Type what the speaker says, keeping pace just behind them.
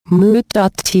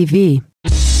Mood.tv.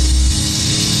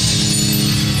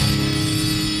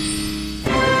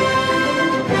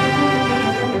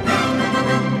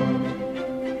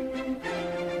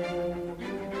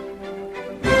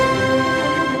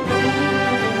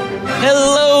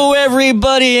 Hello,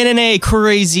 everybody, and in a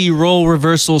crazy role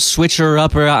reversal switcher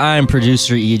upper, I'm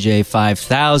producer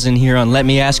EJ5000 here on Let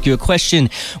Me Ask You a Question,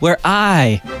 where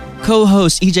I,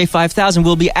 co-host EJ5000,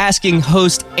 will be asking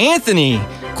host Anthony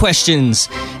questions.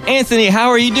 Anthony, how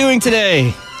are you doing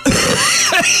today?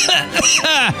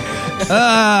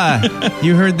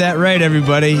 You heard that right,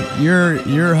 everybody.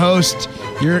 Your host,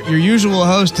 your usual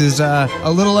host, is a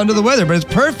little under the weather, but it's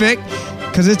perfect.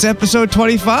 Because it's episode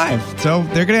 25, so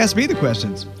they're going to ask me the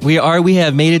questions. We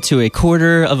have made it to a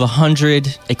quarter of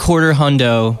 100, a quarter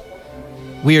hundo.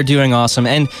 We are doing awesome.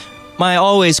 And my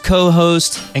always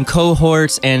co-host and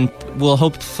cohort, and will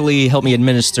hopefully help me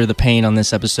administer the pain on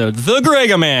this episode, the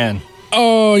Grega Man.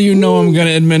 Oh, you know I'm going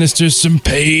to administer some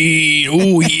pain.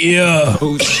 Oh, yeah.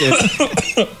 Oh,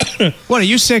 shit. What, are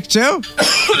you sick too?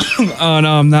 Oh,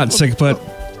 no, I'm not sick, but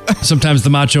sometimes the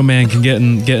Macho Man can get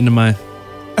into my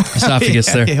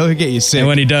esophagus there. He'll get you sick. And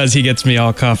when he does, he gets me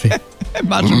all coffee.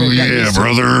 Oh, yeah,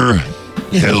 brother.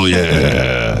 Hell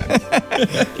yeah.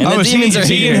 And the demons are is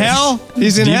he here. in hell?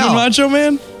 He's in Demon hell. Macho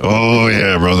Man? Oh,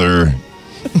 yeah, brother.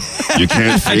 You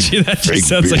can't fake, Actually, that fake just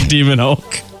sounds like Demon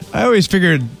Hulk. I always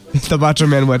figured the Macho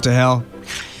Man went to hell.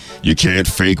 You can't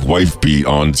fake wife beat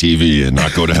on TV and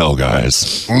not go to hell,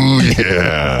 guys. Oh,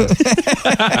 yeah.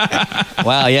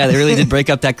 Wow, yeah, they really did break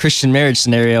up that Christian marriage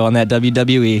scenario on that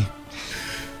WWE.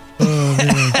 Oh,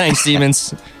 man. Thanks,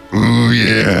 demons. Oh,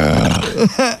 yeah.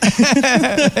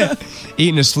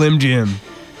 Eating a Slim Jim.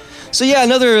 So yeah,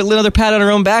 another pat on our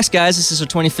own backs, guys. This is our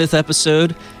 25th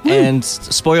episode, and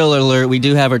spoiler alert, we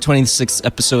do have our 26th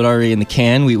episode already in the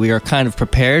can. We are kind of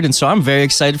prepared, and so I'm very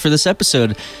excited for this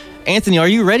episode. Anthony, are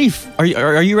you ready? Are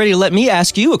you ready to let me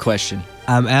ask you a question?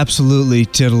 I'm absolutely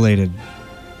titillated.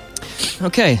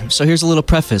 Okay, so here's a little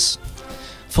preface.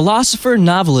 Philosopher,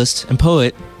 novelist, and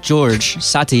poet George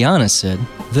Santayana said,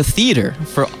 "The theater,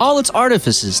 for all its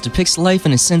artifices, depicts life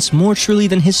in a sense more truly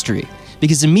than history,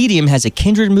 because the medium has a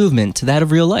kindred movement to that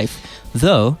of real life,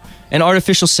 though an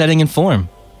artificial setting and form."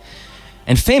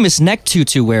 And famous neck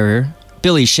tutu wearer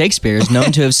Billy Shakespeare is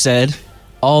known to have said,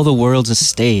 "All the world's a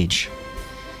stage."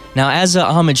 Now, as a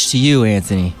homage to you,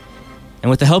 Anthony, and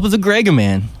with the help of the Grega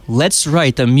Man, let's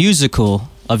write the musical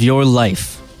of your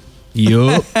life.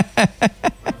 Yup.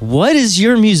 What is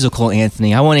your musical,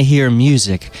 Anthony? I want to hear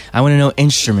music. I want to know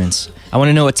instruments. I want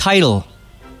to know a title.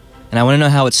 And I want to know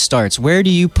how it starts. Where do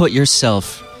you put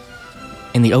yourself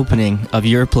in the opening of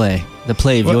your play, the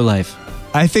play of your life?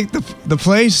 I think the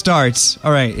play starts,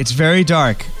 all right, it's very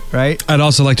dark, right? I'd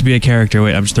also like to be a character.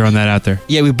 Wait, I'm just throwing that out there.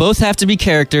 Yeah, we both have to be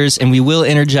characters, and we will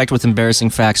interject with embarrassing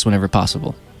facts whenever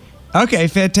possible. Okay,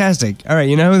 fantastic. All right,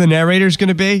 you know who the narrator's going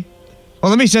to be? Well,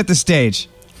 let me set the stage.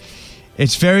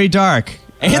 It's very dark.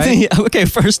 Anthony, okay,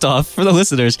 first off, for the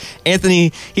listeners,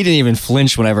 Anthony, he didn't even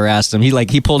flinch whenever I asked him. He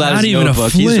pulled out Not his even a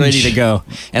notebook. He's flinch. ready to go.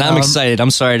 And I'm excited.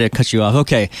 I'm sorry to cut you off.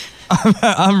 Okay.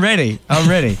 I'm ready.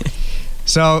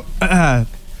 So,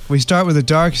 we start with a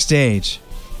dark stage.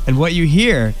 And what you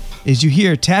hear is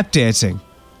tap dancing.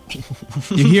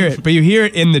 You hear it, but you hear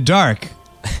it in the dark,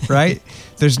 right?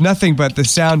 There's nothing but the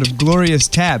sound of glorious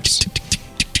taps.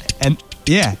 And,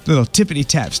 yeah, little tippity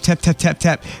taps. Tap, tap, tap,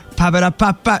 tap. Pop it up,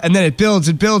 pop, pop. And then it builds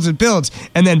and builds and builds.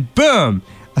 And then, boom!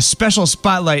 A special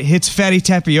spotlight hits Fatty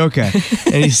Tapioca,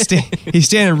 and he's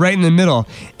standing right in the middle,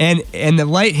 and the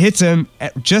light hits him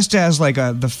just as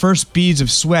the first beads of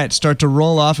sweat start to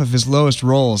roll off of his lowest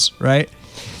rolls, right?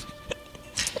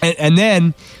 And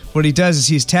then what he does is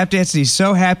he's tap dancing. He's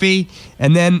so happy,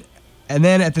 and then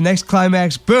at the next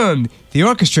climax, boom! The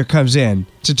orchestra comes in.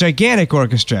 It's a gigantic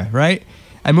orchestra, right?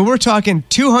 I mean, we're talking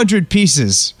 200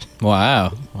 pieces.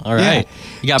 Wow. All right.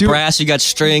 Yeah. You got brass, you got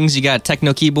strings, you got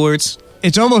techno keyboards.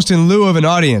 It's almost in lieu of an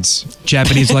audience.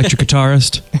 Japanese electric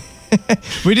guitarist.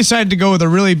 We decided to go with a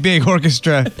really big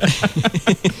orchestra.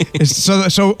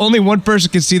 so only one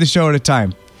person can see the show at a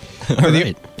time.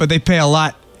 But they pay a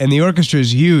lot, and the orchestra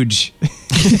is huge.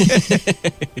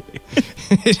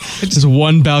 There's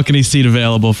one balcony seat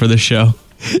available for the show.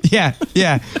 Yeah.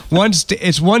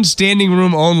 It's one standing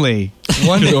room only.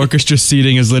 The orchestra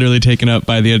seating is literally taken up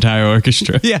by the entire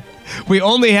orchestra. Yeah. We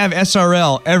only have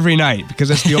SRL every night because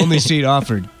that's the only seat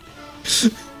offered.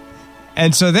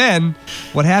 And so then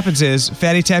what happens is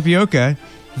Fatty Tapioca,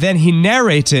 then he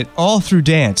narrates it all through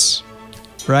dance,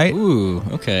 right? Ooh,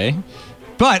 okay.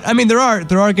 But I mean, there are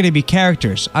going to be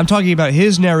characters. I'm talking about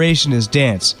his narration is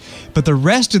dance, but the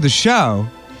rest of the show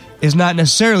is not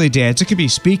necessarily dance. It could be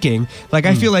speaking. Like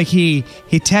I feel like he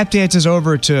tap dances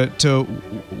over to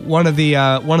one of the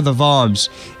Voms,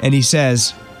 and he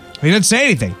says, he doesn't say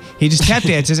anything. He just tap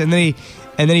dances, and then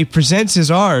he presents his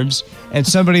arms, and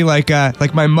somebody like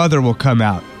my mother will come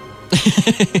out.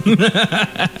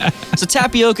 So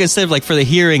Tapioca, instead of like for the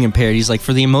hearing impaired, he's like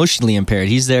for the emotionally impaired.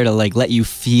 He's there to like let you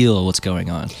feel what's going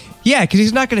on. Yeah, because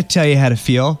he's not going to tell you how to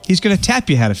feel. He's going to tap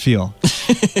you how to feel.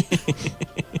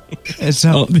 And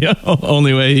so, The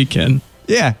only way he can.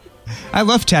 yeah, I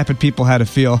love tapping people how to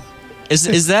feel.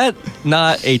 Is that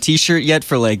not a T-shirt yet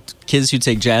for like kids who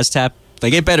take jazz tap?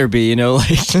 Like it better be,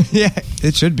 like Yeah,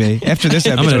 it should be. After this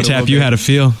episode, I'm going to tap you how to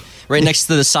feel. right next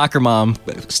to the soccer mom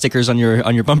stickers on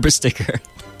your bumper sticker.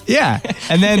 Yeah,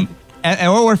 and then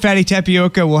or Fatty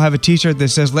Tapioca will have a T-shirt that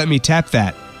says "Let me tap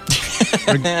that,"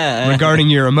 regarding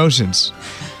your emotions.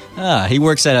 He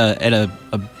works at a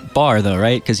bar though,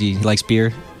 right? Because he likes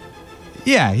beer.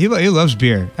 Yeah, he loves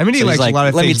beer. I mean, he So he's likes a lot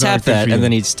of let things. me tap that, and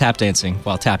then he. he's tap dancing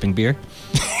while tapping beer.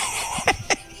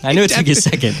 I knew it took a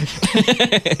second.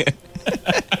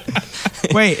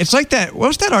 Wait, it's like that. What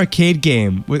was that arcade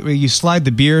game where you slide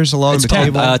the beers along It's the called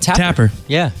table? Tapper.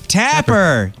 Yeah,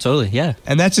 Tapper, totally. Yeah,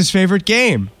 and that's his favorite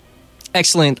game.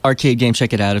 excellent arcade game.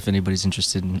 Check it out if anybody's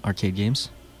interested in arcade games.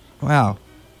 Wow.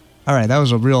 All right, that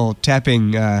was a real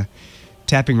tapping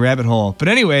rabbit hole. But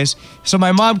anyways, so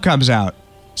my mom comes out.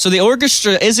 So the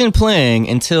orchestra isn't playing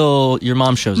until your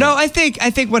mom shows No, up. I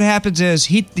think what happens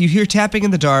is you hear tapping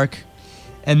in the dark,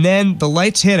 and then the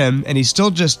lights hit him, and he's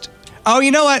still just. Oh,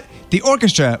 you know what? The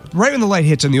orchestra, right when the light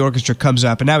hits him, the orchestra comes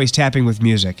up, and now he's tapping with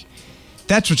music.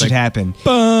 That's what should happen.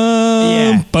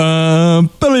 Yeah.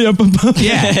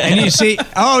 Yeah, and you see,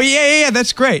 oh yeah,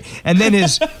 that's great. And then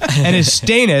his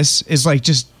stainus is like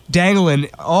just dangling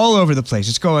all over the place.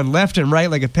 It's going left and right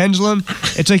like a pendulum.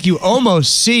 It's like you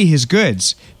almost see his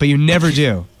goods, but you never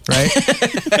do, right?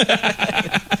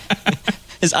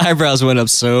 His eyebrows went up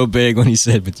so big when he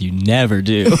said, "But you never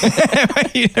do."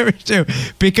 You never do.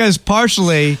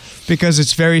 Partially because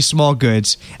it's very small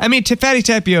goods. I mean, Fatty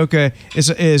Tapioca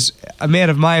is a man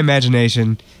of my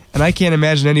imagination, and I can't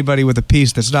imagine anybody with a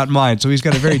piece that's not mine, so he's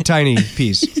got a very tiny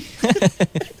piece.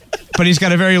 But he's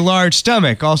got a very large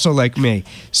stomach, also like me.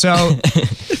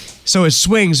 So it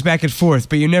swings back and forth,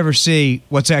 but you never see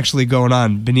what's actually going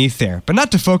on beneath there. But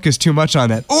not to focus too much on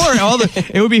that. Or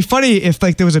it would be funny if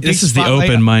like there was a big This is the spotlight.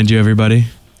 open, mind you, everybody.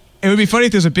 It would be funny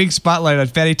if there's a big spotlight on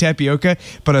Fatty Tapioca,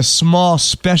 but a small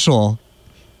special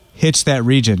hits that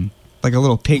region, like a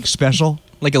little pink special.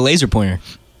 Like a laser pointer.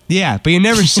 Yeah, but you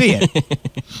never see it.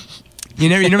 You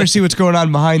never see what's going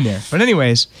on behind there. But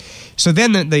anyways, so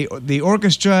then the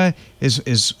orchestra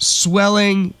is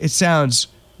swelling. It sounds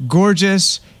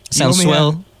gorgeous. Sounds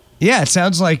swell. Yeah, it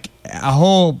sounds like a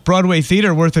whole Broadway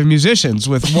theater worth of musicians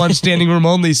with one standing room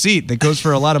only seat that goes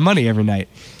for a lot of money every night.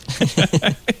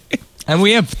 And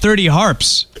we have 30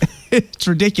 harps. It's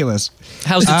ridiculous.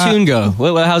 How's the tune go?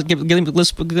 Give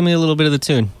me a little bit of the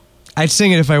tune. I'd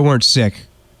sing it if I weren't sick.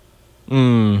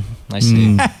 I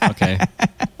see. Okay.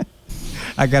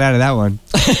 I got out of that one.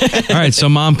 All right, so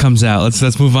mom comes out.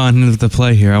 Let's move on into the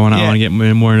play here. I want to get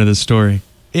more into the story.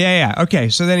 Yeah. Okay,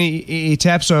 so then he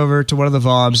taps over to one of the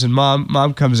Voms, and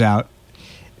mom comes out,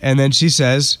 and then she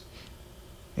says,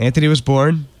 Anthony was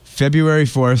born February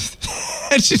 4th.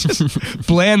 And she just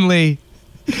blandly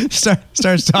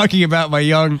starts talking about my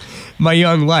young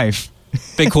life.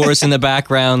 Big chorus in the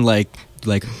background, like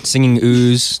singing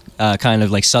ooze, kind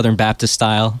of like Southern Baptist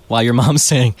style, while your mom's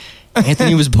saying,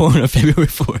 Anthony was born on February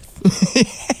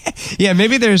 4th. Yeah,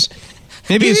 maybe it's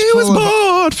He was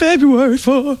born February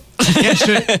 4th.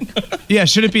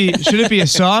 Should it be a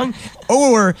song?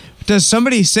 Or does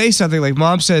somebody say something like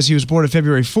mom says he was born on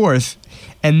February 4th,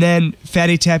 and then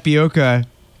Fatty Tapioca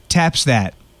taps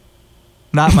that?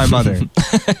 Not my mother.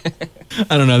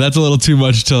 I don't know. That's a little too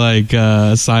much to like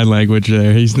sign language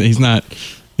there. He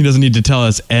doesn't need to tell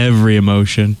us every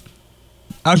emotion.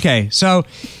 Okay, so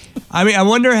I mean, I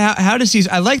wonder how does he?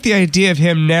 I like the idea of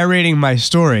him narrating my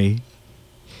story,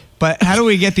 but how do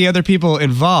we get the other people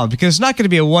involved? Because it's not going to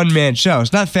be a one-man show.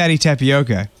 It's not Fatty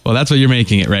Tapioca. Well, that's what you're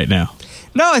making it right now.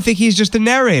 No, I think he's just the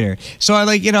narrator. So I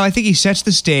think he sets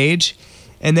the stage,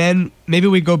 and then maybe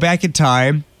we go back in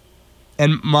time,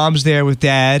 and mom's there with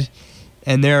dad,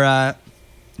 and they're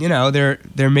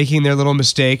making their little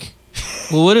mistake.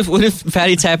 Well, what if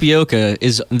Fatty Tapioca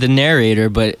is the narrator,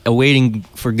 but a waiting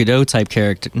for Godot type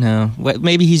character? No,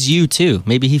 maybe he's you too.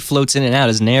 Maybe he floats in and out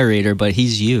as narrator, but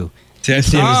he's you. See, I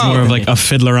see him as more of like a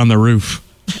fiddler on the roof.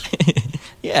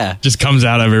 Yeah. Just comes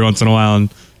out every once in a while and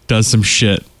does some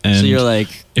shit. And So you're like,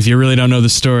 if you really don't know the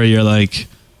story, you're like,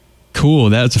 cool,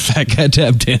 that's a fat guy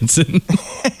tap dancing.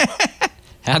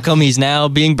 How come he's now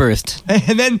being birthed?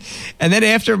 And then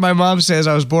after my mom says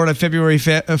I was born on February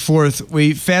 4th,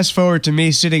 we fast forward to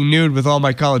me sitting nude with all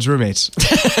my college roommates.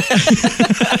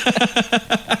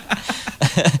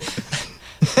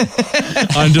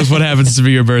 On just what happens to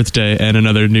be your birthday and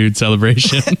another nude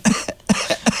celebration.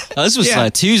 Oh, this was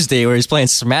Tuesday where he's playing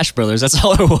Smash Brothers. That's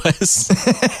all it was.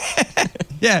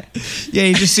 Yeah.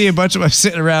 You just see a bunch of us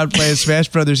sitting around playing Smash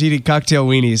Brothers, eating cocktail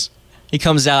weenies. He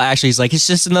comes out, actually, he's like, it's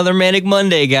just another Manic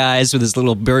Monday, guys, with his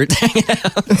little bird hanging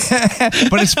out.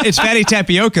 But it's Fatty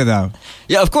Tapioca, though.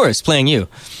 Yeah, of course, playing you.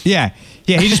 Yeah,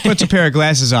 he just puts a pair of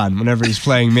glasses on whenever he's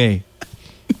playing me.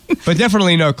 But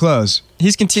definitely no clothes.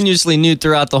 He's continuously nude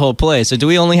throughout the whole play. So do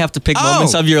we only have to pick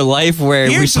moments of your life where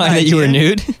we here's find an that you were idea.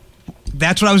 nude?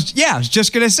 That's what I was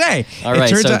just going to say. All right,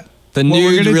 so the what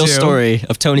we're nude gonna real do- story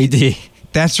of Tony D.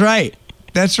 That's right.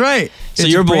 So It's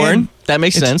you're a born. That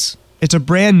makes sense. It's a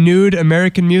brand nude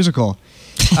American musical.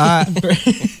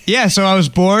 Yeah, so I was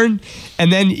born,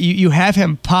 and then you have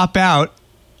him pop out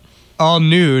all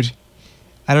nude.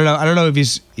 I don't know if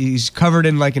he's covered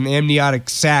in like an amniotic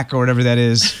sac or whatever that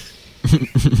is.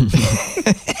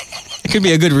 It could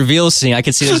be a good reveal scene. I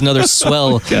could see there's another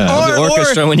swell of the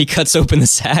orchestra when he cuts open the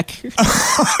sack. You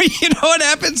know what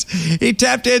happens? He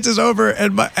tap dances over,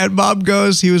 and Mom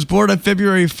goes, he was born on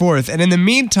February 4th. And in the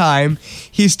meantime,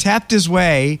 he's tapped his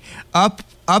way up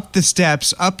the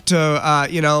steps, up to,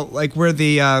 like where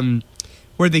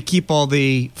they keep all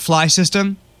the fly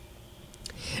system.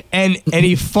 And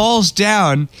he falls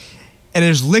down, and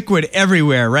there's liquid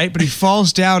everywhere, right? But he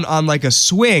falls down on like a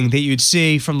swing that you'd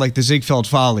see from like the Ziegfeld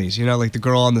Follies, like the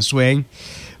girl on the swing.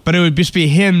 But it would just be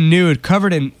him nude,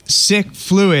 covered in sick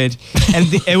fluid, and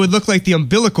it would look like the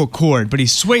umbilical cord, but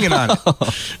he's swinging on it.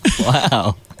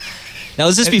 Wow. Now,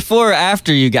 is this before or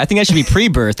after you? I think that should be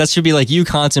pre-birth. That should be like you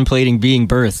contemplating being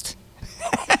birthed.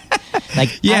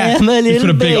 Like, Yeah. I am a little You put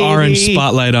a big baby. orange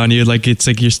spotlight on you, like it's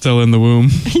like you're still in the womb.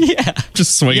 Yeah.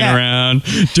 Just swinging Yeah. around,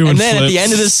 doing And then flips. at the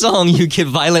end of the song, you get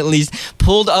violently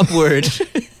pulled upward.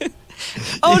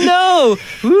 Oh no!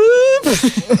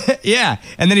 Whoop. Yeah,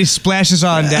 and then he splashes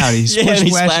on down. He Yeah, and he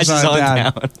splashes splashes on down.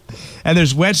 down. And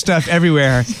there's wet stuff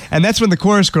everywhere. And that's when the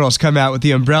chorus girls come out with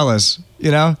the umbrellas,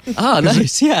 Oh,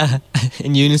 nice. Yeah.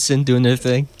 In unison, doing their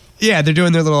thing. Yeah, they're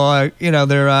doing their little,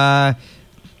 their,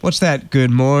 what's that?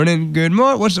 Good morning,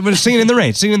 what is singing in the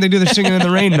rain? They do their singing in the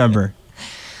rain number.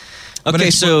 But Okay,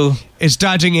 it's- It's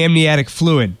dodging amniotic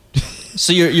fluid.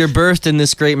 so you're birthed in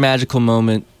this great magical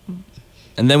moment,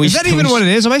 and then we Is that even what it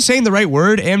is? Am I saying the right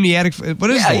word? Amniotic, what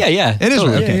is Yeah, it? yeah. It is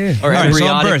Totally. right, okay. Yeah, yeah. Or All right, so I'm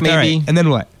embryonic, birthed, all maybe. right. And then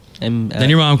what? And, Then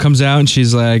your mom comes out and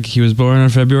she's like, he was born on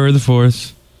February the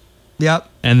 4th. Yep.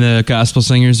 And the gospel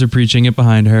singers are preaching it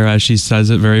behind her as she says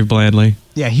it very blandly.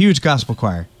 Yeah, huge gospel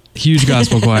choir. Huge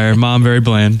gospel choir. Mom very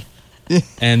bland.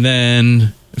 And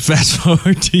then fast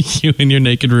forward to you and your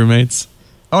naked roommates.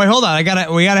 Oh, wait, hold on. We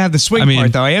gotta have the swing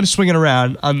part, though. I am swinging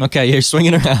around. Okay, you're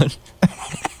swinging around.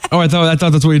 Oh, I thought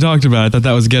that's what you talked about. I thought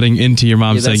that was getting into your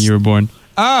mom Yeah, saying that's- you were born.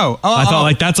 I thought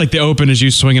like that's like the open is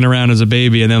you swinging around as a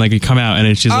baby, and then like you come out and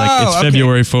it's just like it's okay.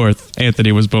 February 4th.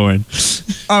 Anthony was born.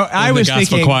 Oh, I And was the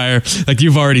gospel thinking. choir like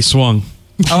you've already swung.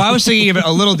 I was thinking of it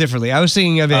a little differently. I was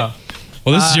thinking of it.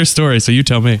 Well, this is your story, so you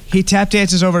tell me. He tap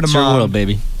dances over to It's your mom, world,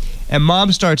 baby. and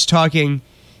mom starts talking.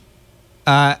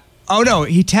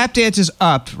 He tap dances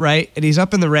up, right, and he's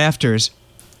up in the rafters.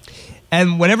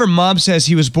 And whenever mom says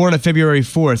he was born on February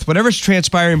 4th, whatever's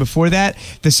transpiring before that,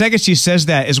 the second she says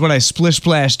that is when I splish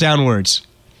splash downwards.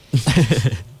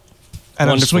 And I'm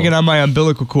Wonderful. swinging on my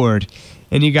umbilical cord.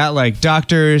 And you got like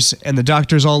doctors, and the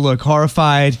doctors all look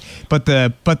horrified, but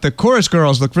the chorus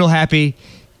girls look real happy,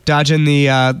 dodging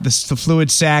the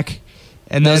fluid sac.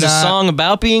 And Now, then is the song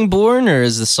about being born, or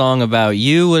is the song about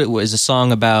you? Is the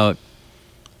song about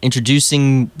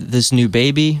introducing this new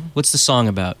baby? What's the song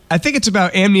about? I think it's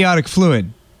about amniotic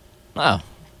fluid. Oh,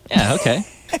 yeah, okay.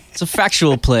 It's a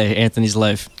factual play, Anthony's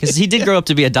life, because he did grow up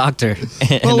to be a doctor.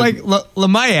 And- Well, like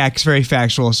Lamayak's very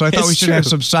factual, so I thought It's we should true. have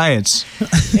some science.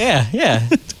 yeah.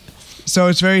 So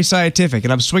it's very scientific,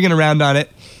 and I'm swinging around on it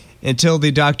until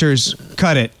the doctors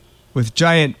cut it with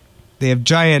giant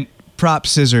prop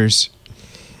scissors,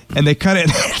 and they cut it.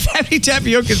 Fatty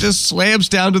Tapioca just slams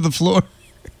down to the floor.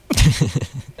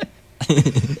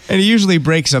 And he usually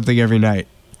breaks something every night.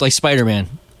 Like Spider-Man.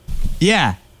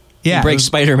 Yeah. He breaks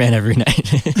Spider-Man every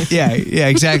night. Yeah,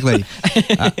 exactly.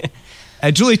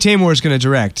 Julie Taymor is going to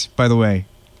direct, by the way.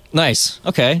 Nice.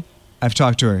 Okay. I've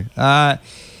talked to her.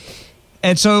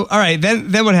 And so, all right,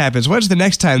 then what happens? When's the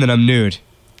next time that I'm nude?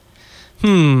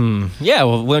 Yeah,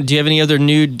 well, do you have any other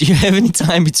nude... Do you have any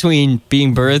time between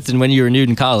being birthed and when you were nude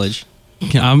in college?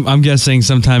 I'm guessing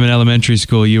sometime in elementary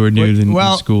school you were nude in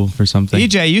school for something.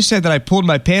 EJ, you said that I pulled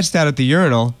my pants down at the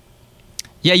urinal.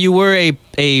 Yeah, you were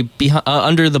a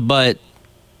under the butt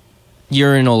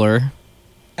urinaler.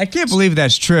 I can't believe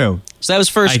that's true. So that was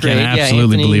first grade. I can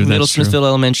absolutely believe Middle that's true. Smithfield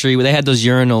Elementary. They had those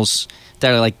urinals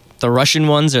that are like the Russian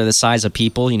ones are the size of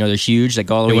people. You know, they're huge. They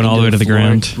go all the way, went all the way to the floor,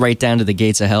 ground. right down to the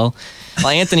gates of hell. Well,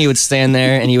 Anthony would stand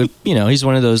there, and he would, you know, he's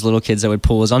one of those little kids that would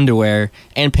pull his underwear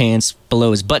and pants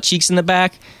below his butt cheeks in the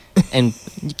back, and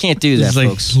you can't do that, Just like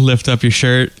folks. lift up your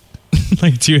shirt,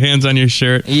 like 2 hands on your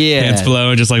shirt, Yeah. hands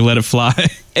below, and just like let it fly.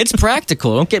 It's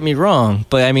practical. Don't get me wrong,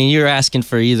 but I mean, you're asking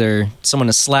for either someone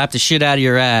to slap the shit out of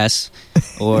your ass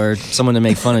or someone to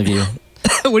make fun of you.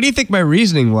 What do you think my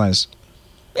reasoning was?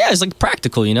 Yeah, it's like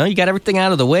practical, you know? You got everything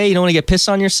out of the way. You don't want to get pissed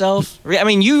on yourself. I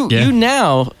mean, you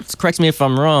now, correct me if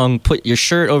I'm wrong, put your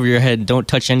shirt over your head. Don't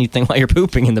touch anything while you're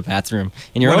pooping in the bathroom,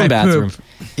 in your When own I bathroom. poop.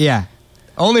 Yeah.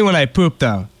 Only when I poop,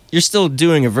 though. You're still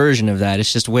doing a version of that.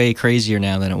 It's just way crazier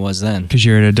now than it was then. Because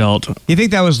you're an adult. You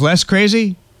think that was less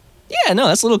crazy? Yeah, no,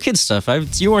 that's little kid stuff.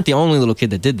 You weren't the only little kid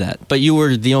that did that, but you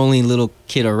were the only little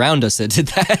kid around us that did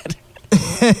that.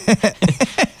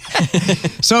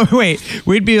 So wait,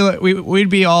 we'd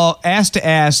be all ass to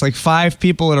ass, like 5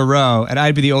 people in a row, and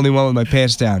I'd be the only one with my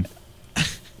pants down.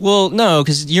 Well, no,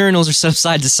 because urinals are set up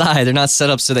side to side. They're not set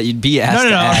up so that you'd be ass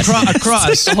to ass.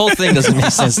 Across. The whole thing doesn't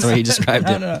make sense the way you described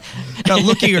it. No,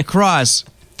 looking across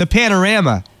the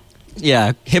panorama.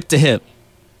 Yeah, hip to hip.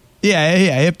 Yeah,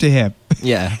 hip to hip.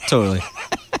 Yeah, totally.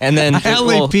 And then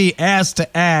LAP ass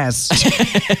to ass.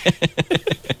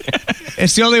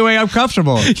 It's the only way I'm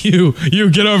comfortable. You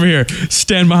get over here,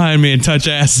 stand behind me, and touch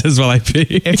asses while I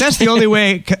pee. If that's the only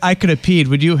way I could have peed,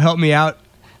 would you help me out?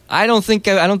 I don't think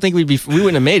we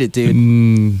wouldn't have made it,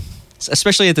 dude.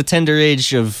 Especially at the tender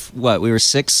age of what, we were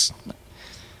 6.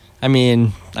 I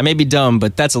mean, I may be dumb,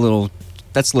 but that's a little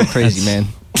crazy, man.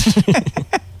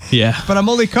 Yeah. But I'm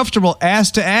only comfortable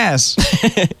ass to ass.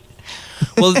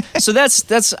 Well, so that's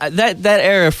that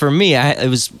era for me.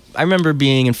 I remember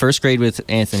being in first grade with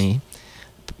Anthony.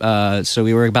 So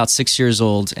we were about 6 years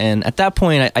old, and at that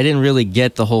point, I didn't really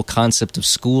get the whole concept of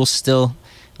school still.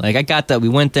 Like, I got that we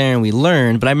went there and we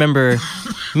learned, but I remember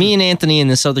me and Anthony and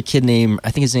this other kid named,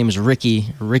 I think his name is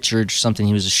Richard something.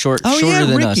 He was shorter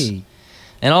than us.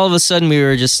 And all of a sudden we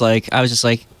were just like, I was just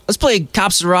like, let's play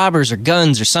cops and robbers or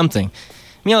guns or something.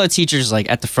 You know, the teacher's like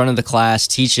at the front of the class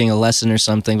teaching a lesson or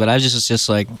something, but I was just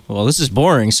like, well, this is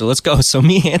boring, so let's go. So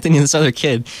me, Anthony, and this other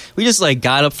kid, we just like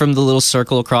got up from the little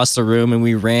circle across the room and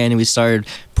we ran and we started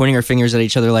pointing our fingers at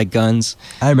each other like guns.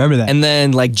 I remember that. And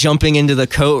then like jumping into the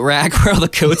coat rack where all the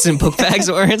coats and book bags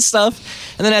were and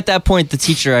stuff. And then at that point, the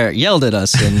teacher yelled at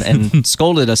us and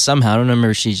scolded us somehow. I don't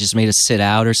remember if she just made us sit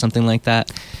out or something like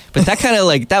that. But that kind of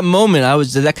like, that moment,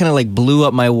 that kind of like blew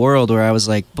up my world where I was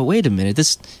like, but wait a minute,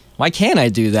 why can't I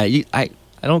do that? I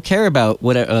don't care about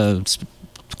what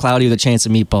Cloudy with a Chance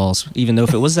of Meatballs. Even though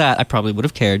if it was that, I probably would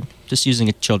have cared. Just using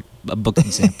a book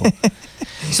example.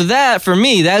 So that, for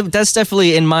me, that's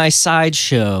definitely in my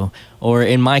sideshow or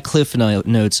in my cliff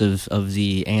notes of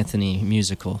the Anthony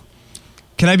musical.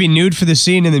 Can I be nude for the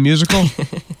scene in the musical?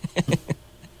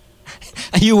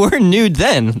 You were nude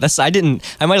then. I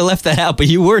might have left that out, but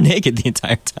you were naked the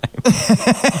entire time.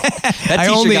 I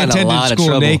only attended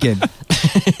school naked.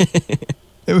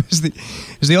 It was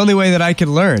the only way that I could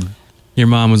learn. Your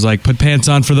mom was like, put pants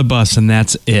on for the bus, and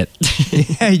that's it.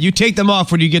 Yeah, you take them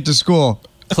off when you get to school.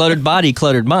 Cluttered body,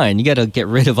 cluttered mind. You got to get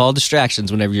rid of all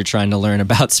distractions whenever you're trying to learn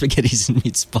about spaghettis and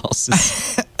meatballs.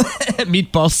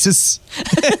 Meatballs.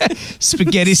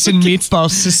 Spaghettis and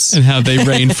meatballs. And how they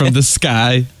rain from the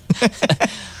sky.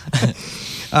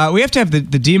 We have to have the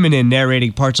demon in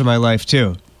narrating parts of my life,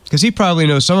 too. Because he probably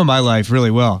knows some of my life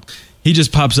really well. He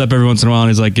just pops up every once in a while and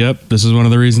he's like, yep, this is one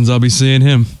of the reasons I'll be seeing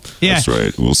him. Yeah. That's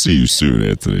right. We'll see you soon,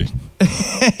 Anthony.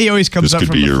 He always comes up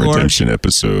from the floor. This could be your redemption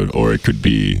episode, or it could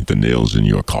be the nails in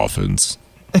your coffins.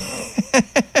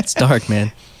 It's dark,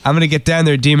 man. I'm going to get down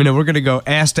there, demon, and we're going to go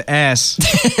ass to ass.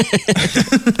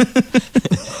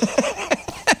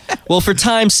 Well, for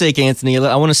time's sake, Anthony,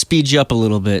 I want to speed you up a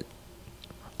little bit.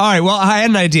 All right, well, I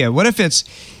had an idea. What if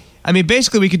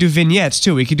basically we could do vignettes,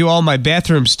 too. We could do all my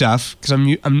bathroom stuff, because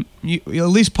I'm at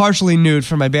least partially nude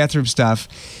for my bathroom stuff.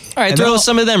 All right, throw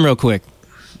some of them real quick.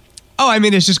 Oh, I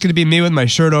mean, it's just going to be me with my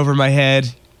shirt over my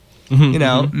head.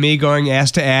 Me going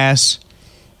ass to ass.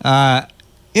 That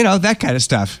kind of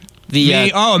stuff.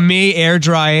 Me air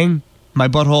drying my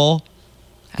butthole.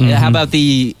 How about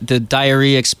the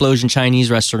diarrhea explosion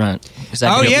Chinese restaurant?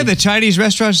 The Chinese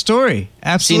restaurant story.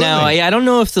 Absolutely. See, now, I don't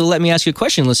know if the Let Me Ask You a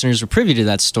Question listeners were privy to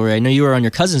that story. I know you were on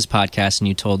your cousin's podcast and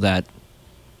you told that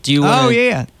Do you wanna, Oh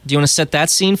yeah. Do you want to set that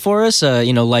scene for us?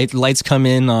 Lights come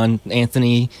in on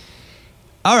Anthony.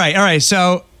 All right.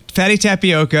 So Fatty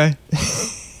Tapioca,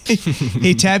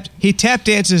 he tap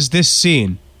dances this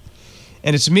scene,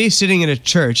 and it's me sitting in a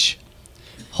church,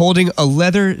 holding a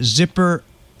leather zipper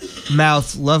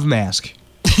mouth love mask.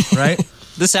 Right.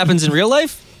 This happens in real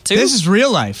life too. This is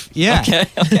real life. Yeah. Okay.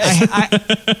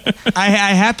 I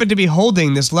happened to be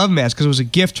holding this love mask because it was a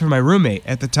gift from my roommate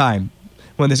at the time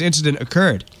when this incident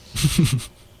occurred.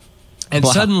 And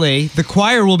Wow. suddenly, the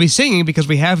choir will be singing because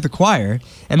we have the choir,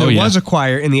 and there was a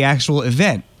choir in the actual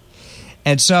event.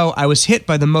 And so I was hit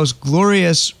by the most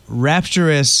glorious,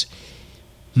 rapturous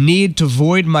need to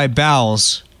void my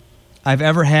bowels I've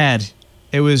ever had.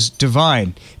 It was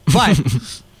divine.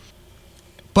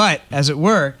 But as it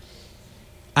were,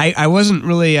 I wasn't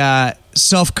really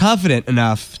self-confident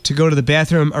enough to go to the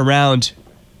bathroom around.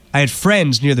 I had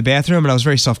friends near the bathroom, and I was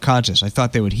very self-conscious. I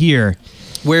thought they would hear.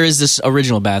 Where is this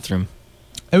original bathroom?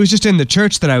 It was just in the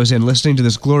church that I was in, listening to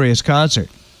this glorious concert.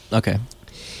 Okay.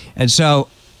 And so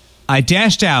I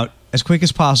dashed out as quick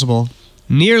as possible,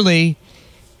 nearly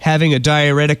having a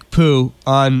diuretic poo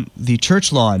on the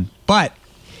church lawn. But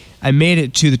I made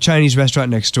it to the Chinese restaurant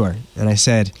next door, and I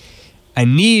said, I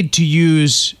need to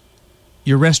use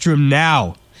your restroom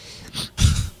now.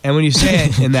 And when you say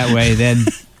it in that way, then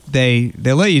they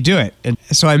let you do it. And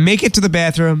so I make it to the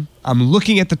bathroom. I'm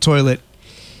looking at the toilet,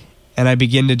 and I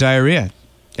begin to diarrhea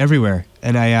everywhere.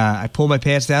 And I pull my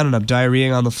pants down, and I'm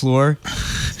diarrheaing on the floor.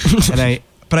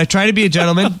 But I try to be a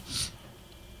gentleman,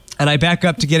 and I back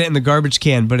up to get it in the garbage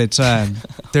can. But it's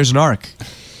there's an arc.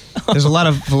 There's a lot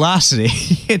of velocity.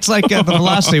 It's like the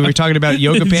velocity we were talking about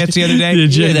yoga pants the other day. The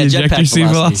Yeah, that ejector jetpack seat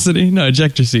velocity. velocity? No,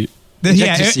 ejector seat.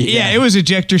 Ejector seat, yeah. It was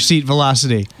ejector seat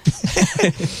velocity.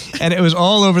 And it was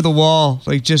all over the wall,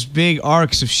 like just big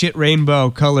arcs of shit rainbow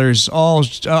colors, all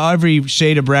every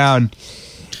shade of brown.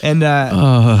 And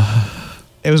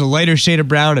it was a lighter shade of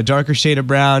brown, a darker shade of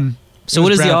brown. So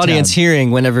what is the audience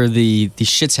hearing whenever the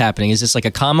shit's happening? Is this like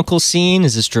a comical scene?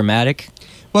 Is this dramatic?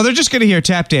 Well, they're just going to hear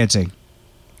tap dancing.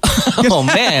 Oh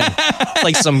man, it's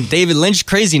like some David Lynch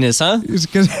craziness, huh?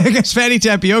 Because Fatty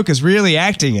Tapioca's really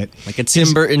acting it. Like a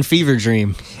Tim Burton fever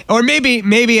dream. Or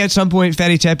maybe at some point,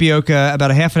 Fatty Tapioca,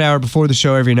 about a half an hour before the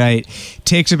show every night,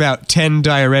 takes about 10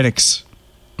 diuretics.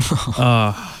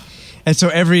 And so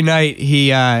every night he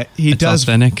does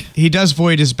authentic. He does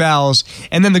void his bowels,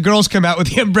 and then the girls come out with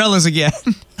the umbrellas again.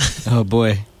 Oh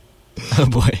boy. Oh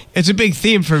boy. It's a big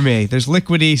theme for me. There's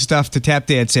liquidy stuff to tap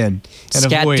dance in. And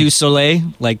Scat avoid. du Soleil,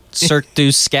 like Cirque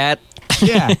du Scat.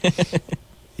 Yeah.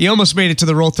 You almost made it to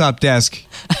the roll top desk.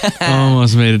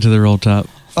 Almost made it to the roll top.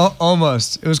 Oh,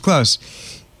 almost. It was close.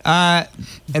 And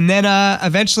then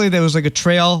eventually there was like a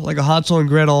trail, like a Hansel and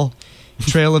Gretel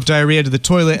trail of diarrhea to the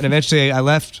toilet, and eventually I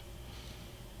left.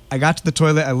 I got to the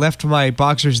toilet. I left my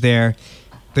boxers there.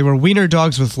 They were wiener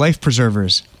dogs with life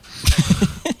preservers.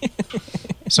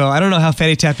 So I don't know how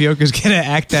Fatty Tapioca is gonna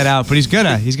act that out, but he's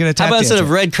gonna tap How about dance instead it. of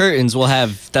red curtains,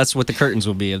 that's what the curtains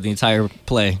will be of the entire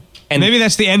play. And Maybe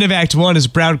that's the end of Act 1 as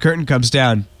brown curtain comes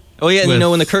down. oh yeah, and with-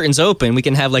 when the curtains open, we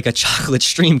can have like a chocolate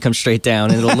stream come straight down,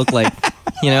 and it'll look like,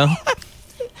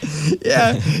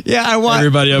 Yeah, I want.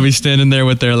 Everybody will be standing there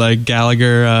with their like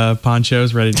Gallagher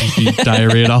ponchos ready to be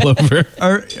diarrheaed all over.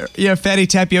 Or Fatty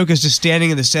Tapioca's just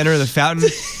standing in the center of the fountain,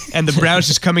 and the brown's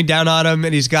just coming down on him,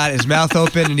 and he's got his mouth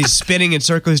open, and he's spinning in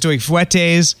circles, doing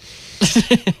fouettes.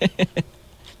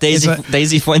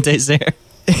 Daisy Fuentes there.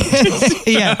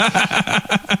 Yeah,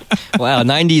 Wow,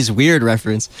 90s weird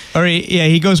reference. or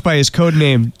he goes by his code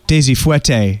name Daisy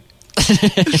Fouette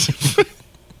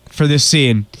for this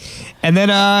scene, and then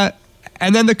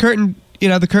the curtain,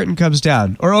 the curtain comes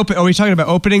down or open. Are we talking about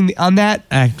opening on that?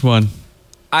 Act 1.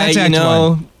 That's Act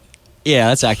 1. Yeah,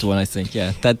 that's Act 1, I think.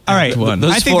 Yeah, that. All right, One. I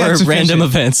Those think four that's random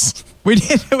sufficient.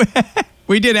 events.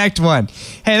 We did Act 1.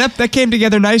 Hey, that came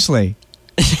together nicely.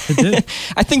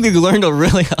 I think we learned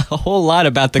a whole lot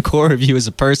about the core of you as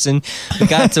a person. We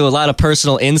got to a lot of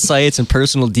personal insights and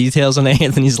personal details on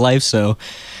Anthony's life, so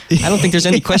I don't think there's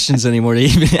any questions anymore to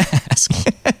even ask.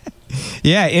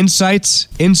 Yeah, insides.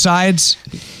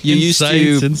 You used to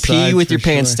Insights, pee with for your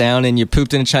pants sure. down and you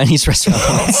pooped in a Chinese restaurant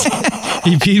once.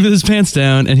 He peed with his pants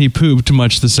down and he pooped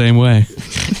much the same way.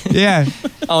 Yeah.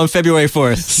 On February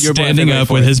 4th. You were born Standing February up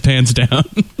with 4th. his pants down.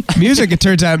 Music, it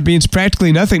turns out, means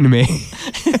practically nothing to me.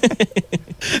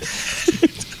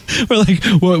 We're like,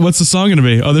 what's the song going to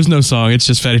be? Oh, there's no song. It's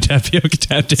just Fatty Tapioca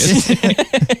tap dance.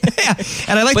 Yeah,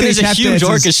 and I like But that there's he a tap huge dances.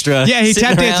 orchestra Yeah, he sitting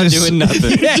tap around dances doing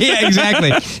nothing. yeah,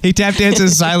 exactly. He tap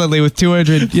dances silently with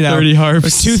 200, 30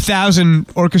 harps. 2,000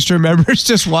 orchestra members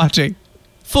just watching.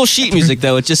 Full sheet music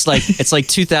though. It's like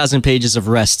 2,000 pages of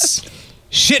rests.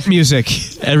 Shit music.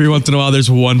 Every once in a while, there's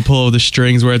one pull of the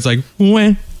strings where it's like,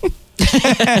 wah.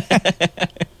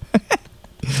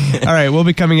 All right, we'll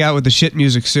be coming out with the shit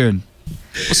music soon.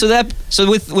 So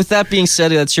with that being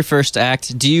said, that's your first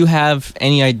act. Do you have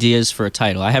any ideas for a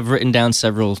title? I have written down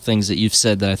several things that you've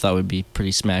said that I thought would be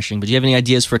pretty smashing. But do you have any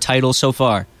ideas for a title so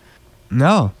far?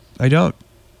 No, I don't.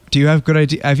 Do you have good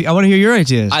ideas? I want to hear your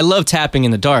ideas. I love Tapping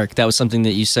in the Dark. That was something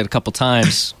that you said a couple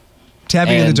times.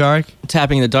 Tapping in the dark.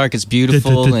 Tapping in the dark is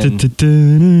beautiful, and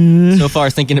so far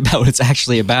thinking about what it's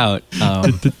actually about,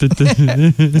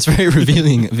 it's very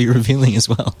revealing as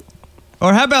well.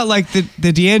 Or how about like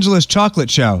the D'Angelo's Chocolate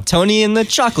Show? Tony and the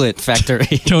Chocolate Factory.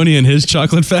 Tony and his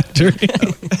chocolate factory.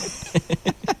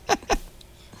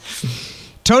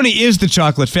 Tony is the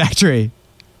chocolate factory.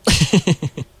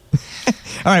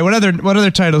 All right, what other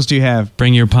titles do you have?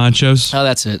 Bring your ponchos. Oh,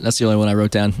 that's it. That's the only one I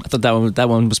wrote down. I thought that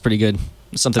one was pretty good.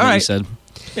 Something that you said.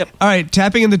 Yep. All right,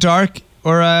 Tapping in the Dark,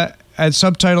 or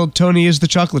subtitled Tony is the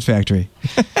Chocolate Factory.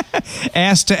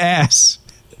 Ass to Ass,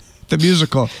 the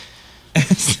musical.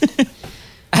 Ass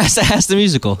to Ass, the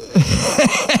musical.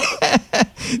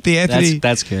 The Anthony.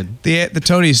 That's good. The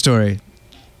Tony story.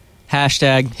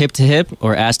 Hashtag hip to hip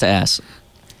or ass to ass.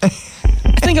 I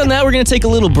think on that we're going to take a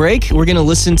little break. We're going to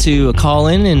listen to a call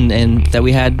in and that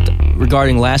we had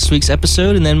regarding last week's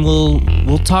episode, and then we'll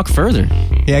talk further.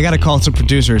 Yeah, I got to call some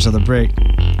producers on the break.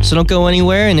 So don't go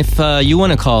anywhere, and if you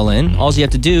want to call in, all you have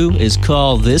to do is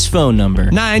call this phone number.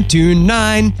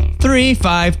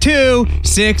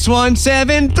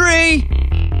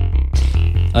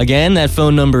 929-352-6173. Again, that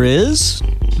phone number is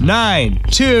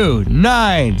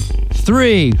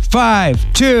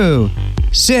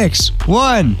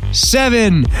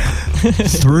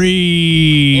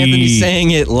 929-352-6173. Anthony's saying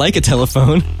it like a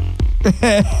telephone.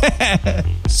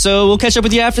 So we'll catch up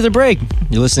with you after the break.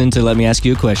 You're listening to Let Me Ask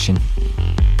You a Question.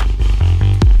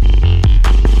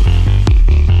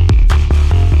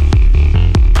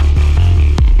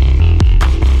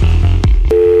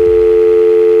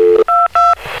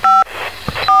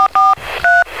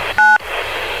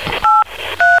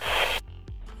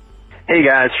 Hey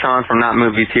guys, Sean from Not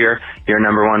Movies here, your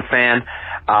number one fan.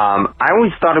 I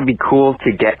always thought it'd be cool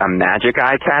to get a magic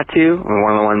eye tattoo,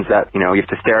 one of the ones that, you have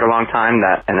to stare at a long time,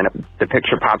 and then the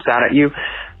picture pops out at you.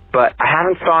 But I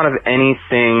haven't thought of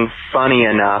anything funny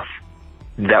enough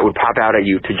that would pop out at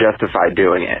you to justify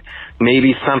doing it.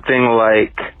 Maybe something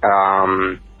like,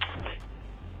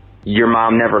 your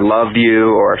mom never loved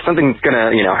you, or something that's gonna,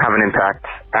 have an impact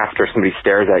after somebody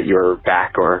stares at your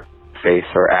back or face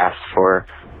or ass for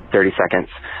 30 seconds.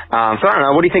 So I don't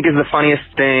know, what do you think is the funniest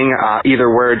thing, either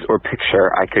words or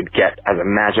picture, I could get as a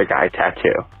magic eye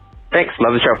tattoo? Thanks,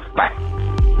 love the show, bye.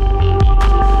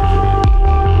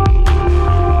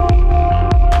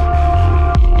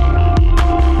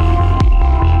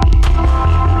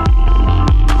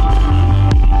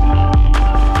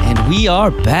 And we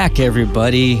are back,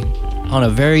 everybody, on a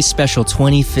very special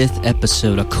 25th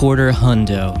episode, a quarter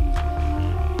hundo.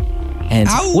 And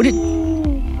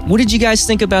what did you guys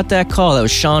think about that call? That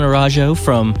was Sean Arajo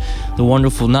from the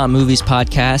wonderful Not Movies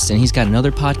podcast, and he's got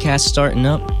another podcast starting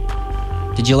up.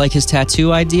 Did you like his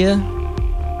tattoo idea?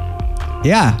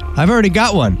 Yeah, I've already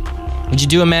got one. Would you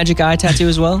do a magic eye tattoo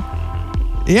as well?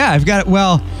 Yeah, I've got it.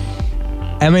 Well,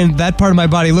 I mean, that part of my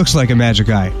body looks like a magic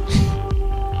eye.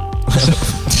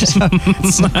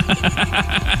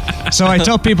 So I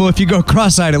tell people if you go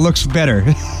cross-eyed, it looks better.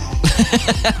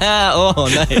 Oh,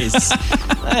 nice.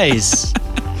 Nice.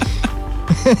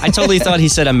 I totally thought he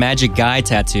said a magic guy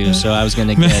tattoo, so I was going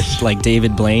to get like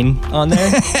David Blaine on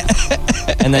there.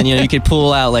 And then, you could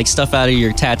pull out like stuff out of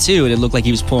your tattoo and it looked like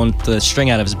he was pulling the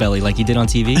string out of his belly like he did on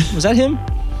TV. Was that him?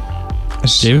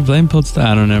 David Blaine pulled stuff?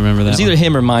 I don't remember that. It was either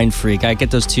him or Mind Freak. I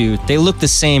get those two. They look the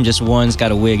same, just one's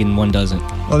got a wig and one doesn't.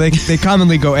 Well, they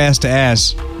commonly go ass to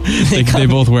ass. They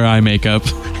both wear eye makeup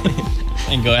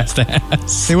and go ass to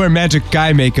ass. They wear magic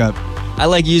guy makeup. I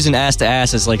like using ass to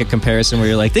ass as like a comparison where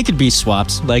you're like, they could be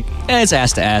swapped. Like, it's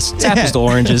ass to ass. It's apples to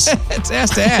oranges. It's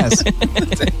ass to ass.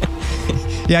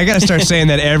 Yeah, I got to start saying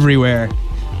that everywhere.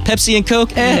 Pepsi and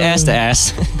Coke, ass to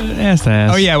ass. Ass to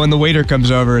ass. Oh, yeah, when the waiter comes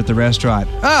over at the restaurant.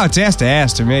 Oh, it's ass to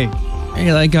ass to me.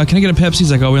 Hey, like, can I get a Pepsi?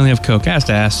 He's like, oh, we only have Coke. Ass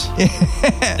to ass.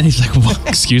 And he's like, what?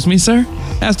 Excuse me, sir?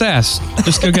 Ass to ass.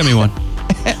 Just go get me one.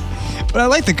 But I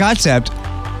like the concept.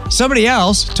 Somebody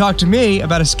else talked to me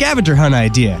about a scavenger hunt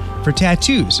idea for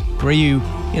tattoos, where you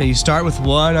start with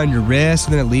one on your wrist,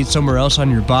 and then it leads somewhere else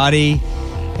on your body,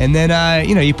 and then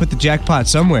you put the jackpot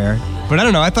somewhere. But I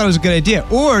don't know. I thought it was a good idea.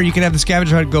 Or you can have the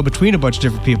scavenger hunt go between a bunch of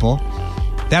different people.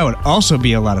 That would also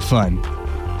be a lot of fun.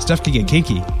 Stuff could get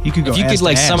kinky. You could go If you ass could to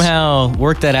like ass. somehow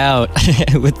work that out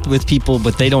with people,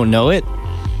 but they don't know it,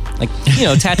 like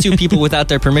tattoo people without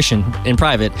their permission in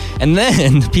private, and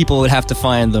then people would have to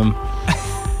find them.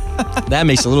 That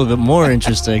makes it a little bit more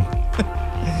interesting.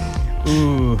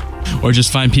 Ooh. Or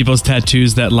just find people's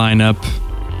tattoos that line up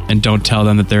and don't tell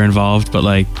them that they're involved, but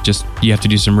like just you have to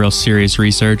do some real serious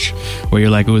research where you're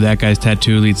like, ooh, that guy's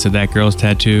tattoo leads to that girl's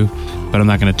tattoo, but I'm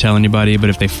not going to tell anybody. But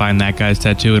if they find that guy's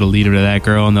tattoo, it'll lead them to that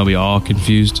girl, and they'll be all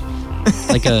confused.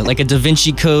 Like a Da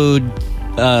Vinci Code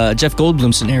Jeff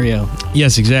Goldblum scenario.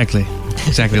 Yes, exactly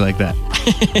like that.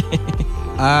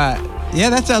 Yeah,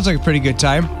 that sounds like a pretty good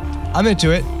time. I'm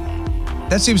into it.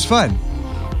 That seems fun.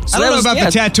 So I that don't know was- about yeah.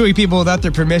 the tattooing people without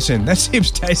their permission. That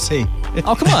seems dicey.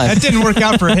 Oh, come on. That didn't work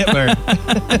out for Hitler.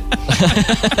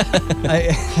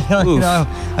 I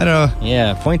don't know.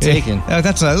 Yeah, point taken.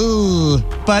 That's a ooh.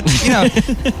 But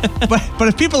but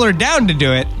if people are down to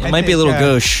do it, It might be a little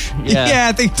gauche. Yeah,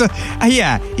 I think so.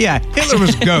 Yeah. Hitler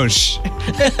was gauche.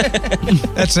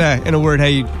 That's in a word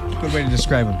good way to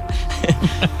describe him.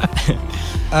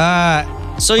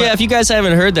 So yeah, if you guys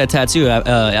haven't heard that tattoo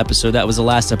episode, that was the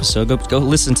last episode. Go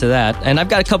listen to that. And I've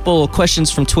got a couple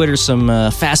questions from Twitter, some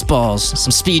fastballs,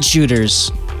 some speed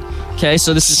shooters. Okay,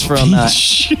 so this is from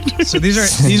So these are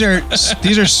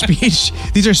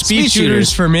speed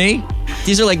shooters for me.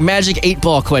 these are like magic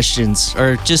 8-ball questions,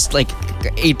 or just like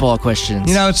 8-ball questions.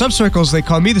 In some circles they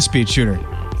call me the speed shooter.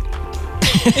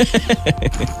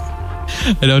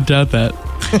 I don't doubt that.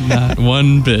 Not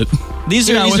one bit. these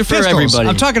are with for pistols. everybody.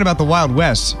 I'm talking about the Wild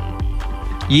West.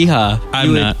 Yeehaw.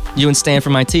 I'm not. You and Stan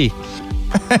from IT.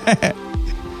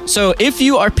 So, if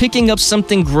you are picking up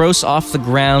something gross off the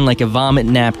ground like a vomit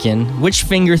napkin, which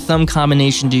finger-thumb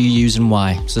combination do you use and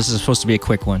why? So this is supposed to be a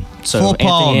quick one. So, Full Anthony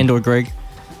palm. and or Greg,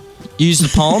 you use the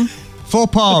palm? Full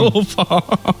palm.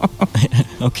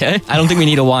 Okay. I don't think we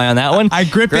need a why on that one. I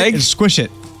grip Greg, it and squish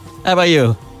it. how about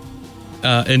you?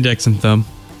 Index and thumb.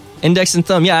 Index and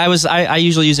thumb. Yeah, I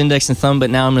usually use index and thumb, but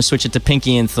now I'm going to switch it to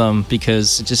pinky and thumb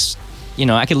because it just,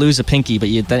 I could lose a pinky, but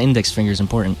that index finger is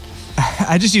important.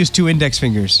 I just use 2 index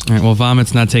fingers. All right, well,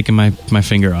 vomit's not taking my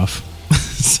finger off.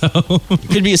 So It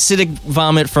could be acidic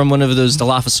vomit from one of those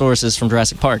Dilophosaurus from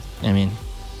Jurassic Park. I mean,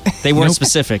 they weren't Nope.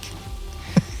 specific.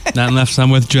 not unless I'm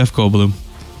with Jeff Goldblum.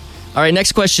 All right,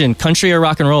 next question. Country or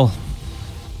rock and roll?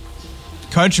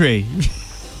 Country.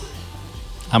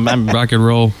 I'm Rock and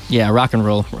roll. yeah, rock and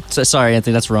roll. Sorry,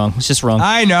 Anthony, that's wrong. It's just wrong.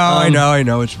 I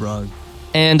know it's wrong.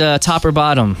 And top or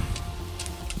bottom?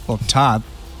 Well, top.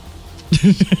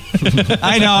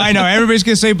 I know. Everybody's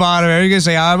gonna say bottom. Everybody's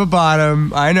gonna say I'm a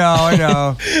bottom. I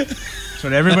know. That's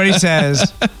what everybody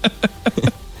says.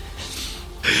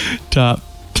 Top.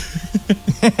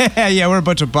 Yeah, we're a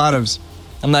bunch of bottoms.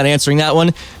 I'm not answering that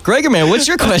one. Gregor, man, what's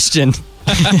your question?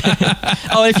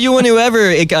 Oh, if you want to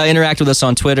ever interact with us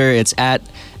on Twitter, it's at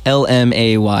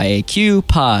LMAYAQ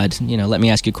pod. Let me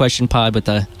ask you a question pod with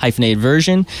the hyphenated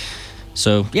version.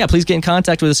 So, yeah, please get in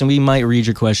contact with us and we might read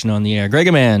your question on the air.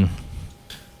 Gregor, man.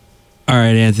 All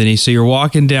right, Anthony. So you're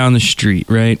walking down the street,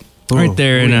 right? Right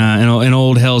there in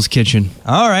old Hell's Kitchen.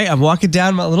 All right, I'm walking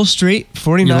down my little street, Your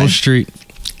 49. little street.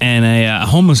 And a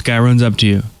homeless guy runs up to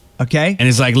you. Okay. And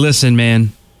he's like, listen,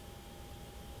 man.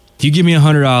 If you give me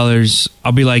 $100,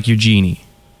 I'll be like your genie.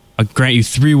 I'll grant you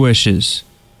 3 wishes.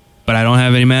 But I don't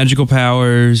have any magical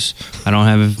powers. I don't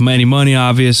have any money,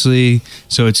 obviously.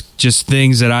 So it's just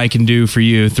things that I can do for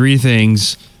you. 3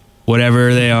 things,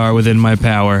 whatever they are within my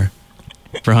power,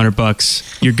 for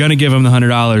 $100. You're going to give him the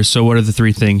 $100. So what are the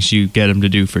 3 things you get him to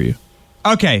do for you?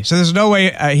 Okay, so there's no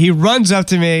way he runs up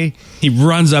to me. He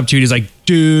runs up to you and he's like,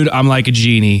 dude, I'm like a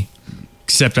genie.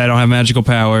 Except I don't have magical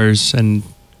powers. And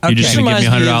you're just Okay. going to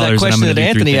give me $100 Reminds me of that and I'm question going to that do 3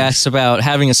 Anthony things. asks about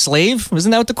having a slave. Isn't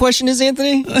that what the question is,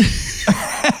 Anthony?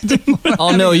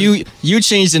 Oh, no, you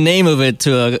changed the name of it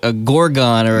to a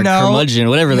gorgon or a curmudgeon,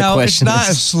 whatever the question it's not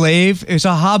a is. slave. It's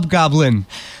a hobgoblin.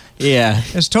 Yeah.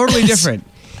 It's totally different.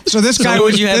 So this guy So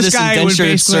would you have this guy would indentured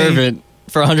basically servant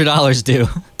for $100 do?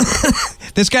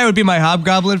 this guy would be my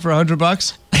hobgoblin for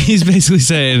 $100. He's basically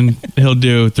saying he'll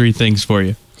do 3 things for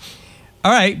you.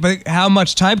 All right, but how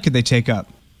much time could they take up?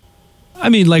 I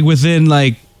mean, like within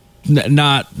not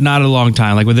a long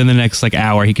time. Like within the next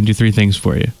hour, he can do 3 things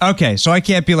for you. Okay, so I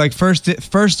can't be like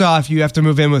first off, you have to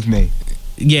move in with me.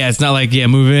 Yeah, it's not like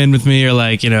move in with me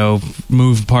or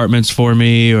move apartments for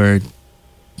me or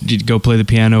go play the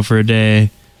piano for a day.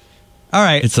 All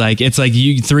right, It's like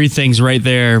you 3 things right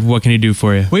there. What can he do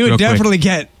for you? we would Real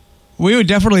quick. we would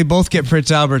definitely both get Prince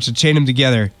Alberts and chain them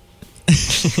together,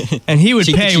 and he would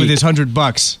Cheeky pay with cheek. his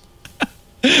 $100.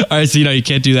 All right, so you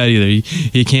can't do that either.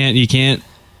 You can't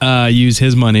use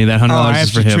his money. That $100 Oh, I is have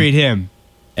for to him. treat him.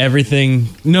 everything.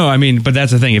 No, I mean, but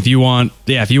that's the thing. If you want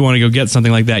to go get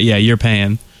something like that, yeah, you're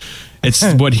paying. It's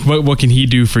what can he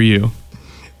do for you?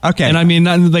 Okay. And I mean,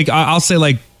 not, like I'll say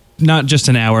like not just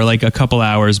an hour, like a couple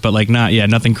hours, but like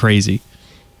nothing crazy.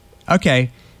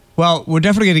 Okay. Well, we're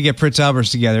definitely going to get Prince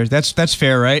Albert's together. That's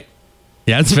fair, right?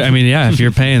 Yeah, it's fair. I mean, yeah, if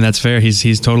you're paying, that's fair.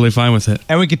 He's totally fine with it.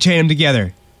 And we could chain them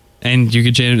together. And you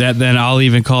could change that. Then I'll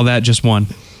even call that just one.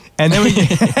 And then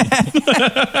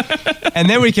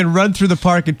we can run through the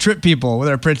park and trip people with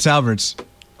our Prince Alberts.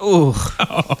 Ooh,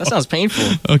 that sounds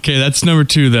painful. Okay, that's number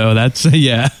 2 though. That's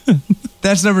yeah.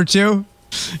 That's number 2.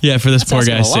 Yeah, for this poor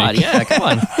That's guy's a lot. sake. Yeah, come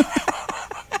on.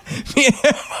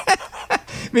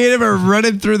 Me and him are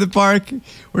running through the park.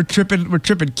 We're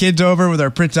tripping kids over with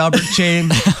our Prince Albert chain.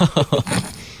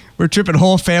 We're tripping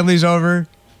whole families over.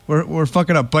 We're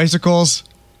fucking up bicycles.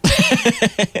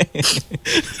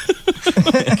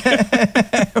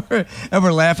 and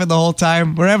we're laughing the whole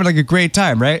time. We're having like a great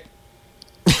time, right?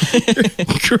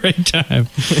 Great time.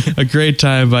 A great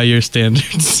time by your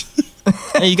standards.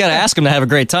 Hey, you got to ask him to have a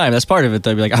great time. That's part of it,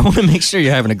 though. Be like, I want to make sure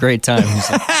you're having a great time.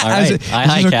 He's like, all right.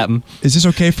 Hi, Captain. Is this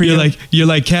okay for you? You're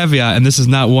like caveat, and this is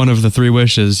not one of the 3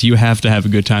 wishes. You have to have a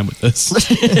good time with this.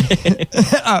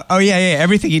 Oh yeah.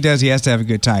 Everything he does, he has to have a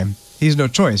good time. He has no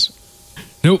choice.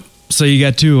 Nope. So you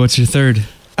got 2. What's your 3rd?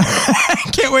 I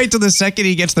can't wait till the second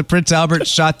he gets the Prince Albert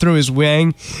shot through his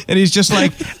wing, and he's just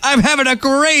like, I'm having a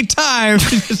great time.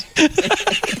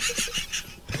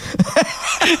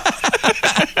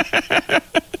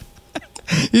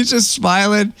 He's just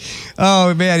smiling.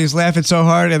 Oh, man, he's laughing so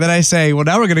hard. And then I say, well,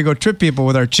 now we're going to go trip people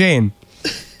with our chain.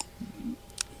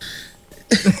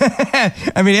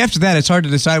 I mean, after that, it's hard to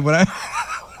decide what I'd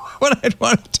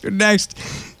want to do next.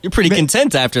 You're pretty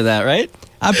content after that, right?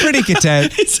 I'm pretty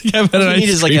content. What you need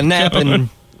is like a nap and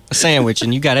a sandwich,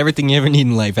 and you got everything you ever need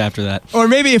in life after that. Or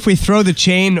maybe if we throw the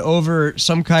chain over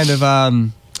some kind of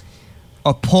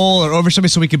a pole or over something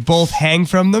so we could both hang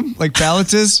from them, like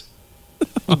balances.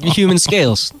 Human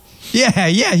scales. Yeah,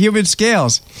 human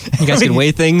scales. You guys can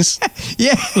weigh things.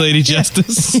 Yeah. Lady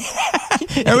Justice.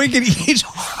 And we can each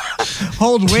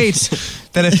hold weights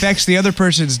that affects the other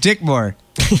person's dick more.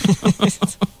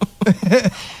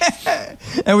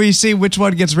 And we see which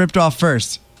one gets ripped off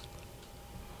first.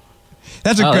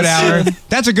 That's a good hour.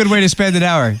 That's a good way to spend an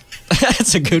hour.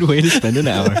 That's a good way to spend an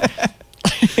hour.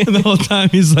 And the whole time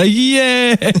he's like,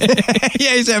 yeah.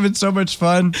 Yeah, he's having so much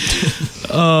fun.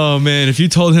 Oh, man. If you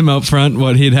told him out front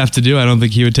what he'd have to do, I don't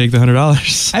think he would take the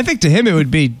 $100. I think to him it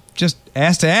would be just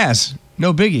ass to ass.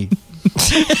 No biggie.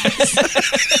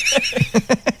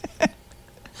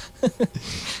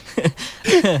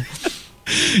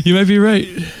 You might be right.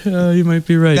 You might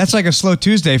be right. That's like a slow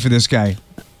Tuesday for this guy.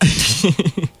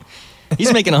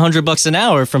 He's making $100 an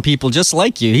hour from people just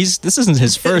like you. This isn't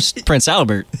his first Prince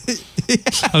Albert. I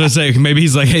was gonna say maybe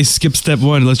he's like, hey, skip step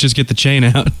 1. Let's just get the chain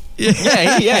out.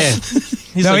 Yeah.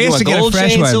 He's No, like, he you has want to get a gold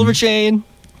fresh chain, one. silver chain?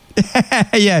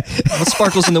 Yeah. What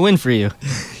sparkles in the wind for you?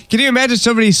 Can you imagine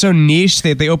somebody so niche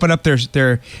that they open up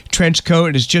their trench coat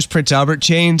and it's just Prince Albert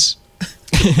chains?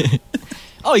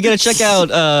 Oh, you got to check out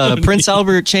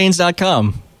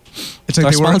PrinceAlbertChains.com. It's Our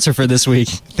like sponsor for this week.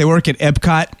 they work at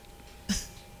Epcot.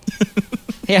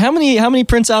 Hey, how many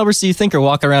Prince Alberts do you think are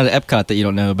walking around at Epcot that you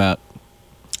don't know about?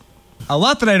 A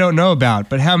lot that I don't know about,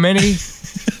 but how many?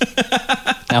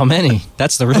 How many?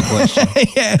 That's the real question.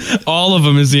 Yeah. All of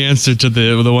them is the answer to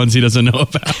the ones he doesn't know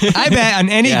about. I bet on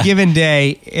any given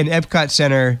day in Epcot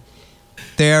Center,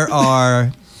 there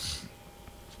are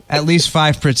at least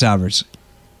 5 Prince Alberts.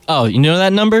 Oh, you know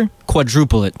that number?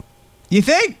 Quadruple it. You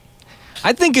think?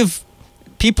 I think of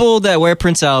people that wear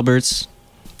Prince Alberts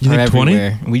You are think 20?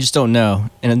 everywhere. We just don't know.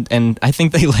 And I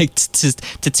think they like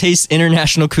to taste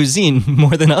international cuisine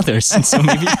more than others. And so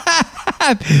maybe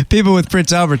People with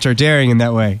Prince Alberts are daring in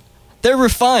that way. they're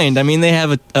refined. I mean, they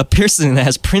have a piercing that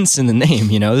has Prince in the name,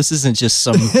 you know? This isn't just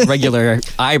some regular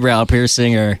eyebrow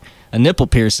piercing or a nipple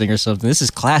piercing or something. This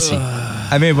is classy.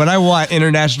 I mean, when I want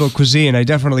international cuisine, I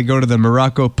definitely go to the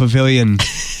Morocco Pavilion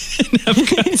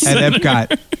at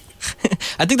Epcot.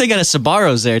 I think they got a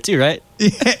Sbarro's there too, right?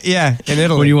 Yeah, in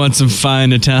Italy. When you want some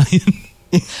fine Italian.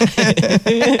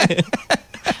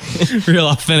 Real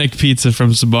authentic pizza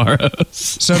from Sbarro's.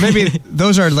 So maybe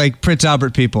those are like Prince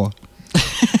Albert people.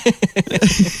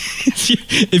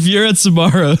 If you're at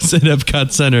Sbarro's at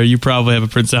Epcot Center, you probably have a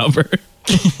Prince Albert.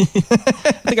 I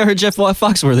think I heard Jeff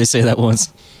Foxworthy say that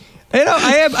once. You know,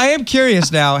 I am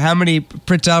curious now how many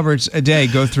Prince Alberts a day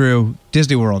go through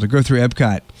Disney World or go through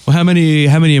Epcot. Well, how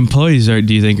many employees do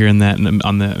you think are in that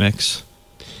on that mix?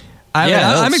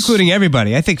 I'm including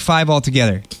everybody. I think 5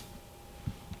 altogether.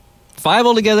 5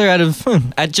 altogether out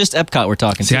of at just Epcot we're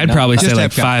talking. See, to, I'd not- probably say Just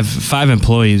like Epcot. five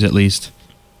employees at least.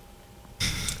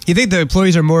 You think the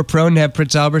employees are more prone to have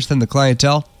Prince Alberts than the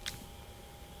clientele?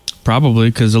 Probably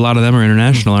because a lot of them are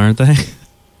international, aren't they?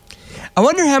 I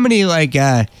wonder how many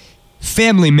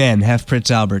family men have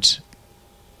Prince Alberts.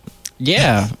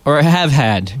 Yeah, or have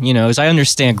had, as I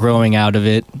understand growing out of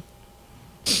it.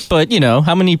 But,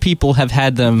 how many people have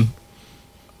had them?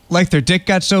 Like their dick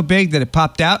got so big that it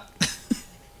popped out?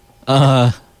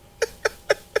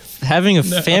 Having a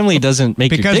family doesn't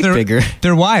make your dick bigger.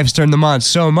 Their wives turn them on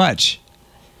so much.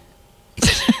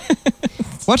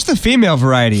 What's the female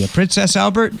variety? A Princess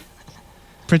Albert?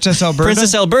 Princess Alberta?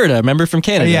 Princess Alberta, remember from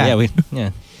Canada? Yeah. we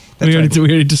we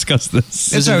already discussed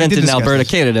this. It was That's right, we did invented in discuss Alberta,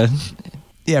 this. Canada,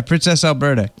 Yeah, Princess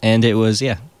Alberta. and it was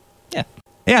Yeah,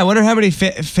 I wonder how many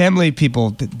family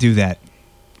people do that.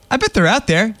 I bet they're out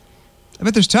there. I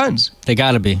bet there's tons. They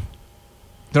gotta be.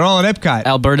 They're all at Epcot.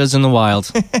 Alberta's in the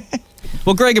wild.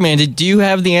 Well, Greg, Amanda, do you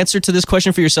have the answer to this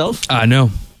question for yourself?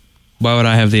 No. Why would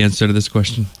I have the answer to this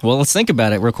question? Well, let's think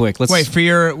about it real quick. Wait, for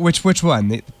your which one?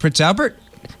 The Prince Albert?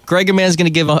 Greg Amanda's gonna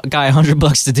give a guy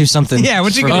 $100 to do something. Yeah,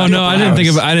 what's he for gonna Oh a do? no, couple I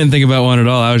didn't hours. think about one at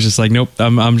all. I was just like, nope.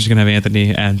 I'm just gonna have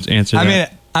Anthony answer that. I mean,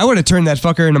 I would have turned that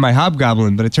fucker into my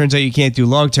hobgoblin, but it turns out you can't do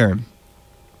long term.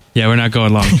 yeah, we're not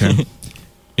going long term.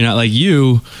 You're not like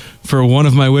you. For one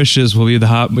of my wishes, will be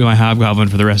my hobgoblin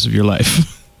for the rest of your life.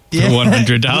 For Yeah.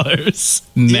 $100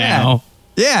 now.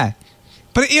 Yeah.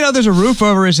 But there's a roof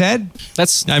over his head.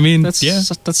 That's yeah.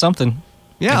 that's something.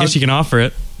 Yeah, I guess you can offer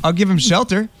it. I'll give him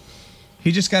shelter.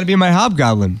 He just got to be my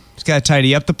hobgoblin. He's got to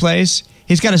tidy up the place.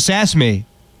 He's got to sass me.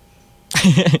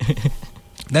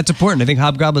 That's important. I think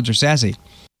hobgoblins are sassy.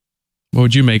 What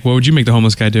would you make? What would you make the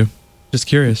homeless guy do? Just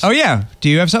curious. Oh yeah. Do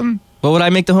you have something? What would I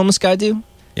make the homeless guy do?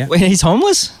 Yeah. Wait, he's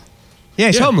homeless? Yeah,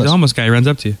 he's Yeah, homeless. The homeless guy runs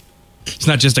up to you. It's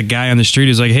not just a guy on the street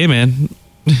who's like, "Hey, man,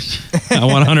 I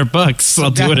want $100.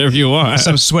 I'll do whatever you want."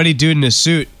 Some sweaty dude in a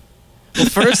suit. Well,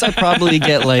 first I'd probably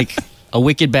get like a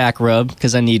wicked back rub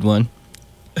because I need one.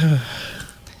 A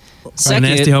Second,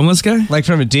 nasty homeless guy. Like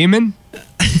from a demon?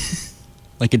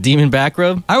 like a demon back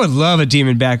rub. I would love a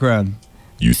demon back rub.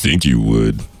 You think you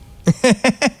would?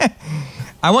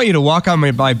 I want you to walk on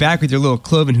my back with your little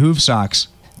cloven hoof socks.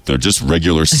 They're just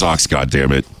regular socks,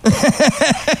 goddammit.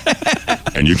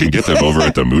 And you can get them over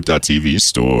at the Moot.tv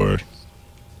store.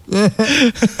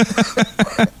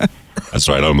 That's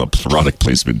right, I'm a product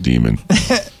placement demon.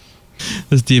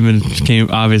 This demon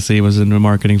obviously was in a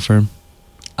marketing firm.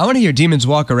 I want to hear demons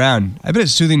walk around. I bet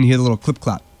it's soothing to hear the little clip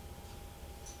clop.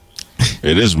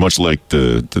 It is much like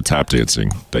the tap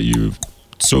dancing that you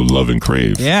so love and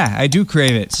crave. Yeah, I do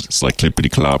crave it. It's like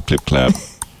clippity clop, clip clap.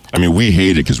 I mean, we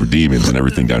hate it because we're demons and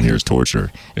everything down here is torture,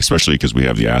 especially because we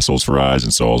have the assholes for eyes,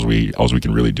 and so all we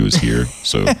can really do is hear.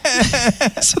 So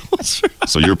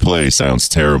your play sounds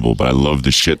terrible, but I love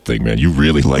the shit thing, man. You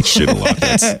really like shit a lot.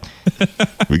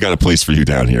 We got a place for you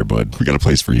down here, bud. We got a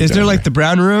place for you. Is there like the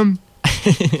brown room?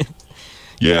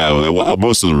 Yeah, well,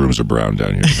 most of the rooms are brown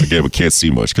down here. Again, we can't see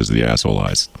much because of the asshole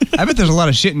eyes. I bet there's a lot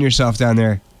of shit in yourself down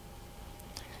there.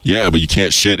 Yeah, but you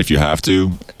can't shit if you have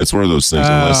to. It's one of those things.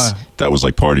 Unless that was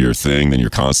like part of your thing, then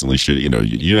you're constantly shitting.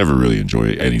 You never really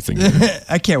enjoy anything.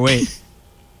 I can't wait.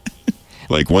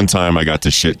 Like one time I got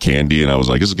to shit candy and I was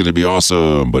like, this is going to be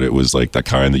awesome. But it was like that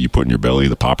kind that you put in your belly,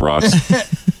 the Pop Rocks.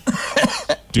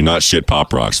 Do not shit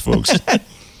Pop Rocks, folks.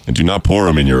 And do not pour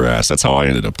them in your ass. That's how I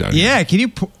ended up down here. Yeah, can you?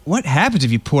 What happens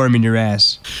if you pour them in your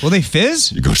ass? Will they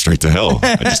fizz? You go straight to hell.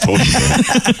 I just told you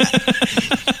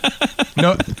that.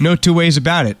 No two ways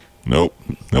about it. Nope.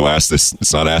 No ass this.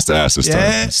 It's not ass to ass this Yeah.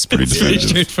 time. It's pretty definitive.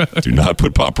 straightforward. Do not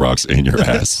put Pop Rocks in your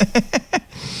ass.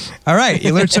 All right,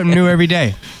 you learn something new every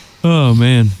day. Oh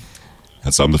man.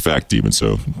 That's I'm the fact demon.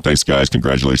 So thanks, guys.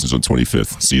 Congratulations on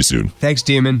 25th. See you soon. Thanks,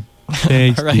 demon.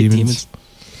 Thanks, All right, demons.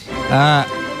 All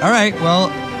right, well,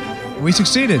 we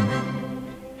succeeded.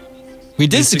 We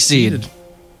did succeed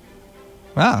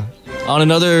Wow. on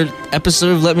another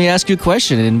episode of Let Me Ask You a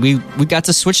Question, and we got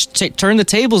to turn the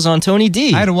tables on Tony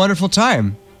D. I had a wonderful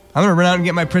time. I'm gonna run out and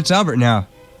get my Prince Albert now.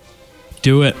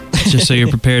 Do it just so you're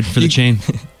prepared for the chain.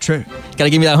 Trip. Got to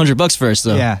give me that $100 first,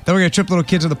 though. Yeah. Then we're gonna trip little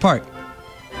kids to the park.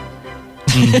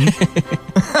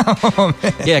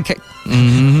 Yeah.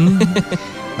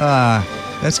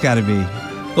 That's got to be.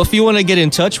 Well, if you want to get in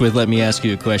touch with Let Me Ask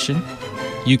You a Question,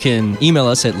 you can email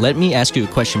us at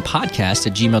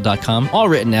letmeaskyouaquestionpodcast@gmail.com. All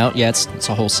written out. Yeah, it's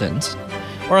a whole sentence.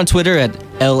 Or on Twitter at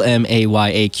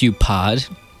LMAYAQpod.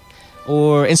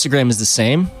 Or Instagram is the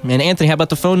same. And Anthony, how about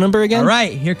the phone number again? All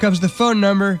right, here comes the phone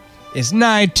number. It's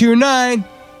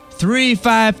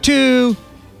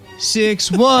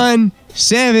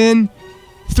 929-352-6173.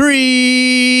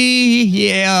 3.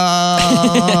 Yeah.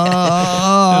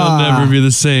 It'll never be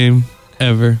the same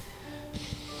ever.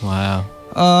 Wow.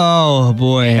 Oh,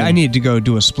 boy. I need to go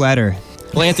do a splatter.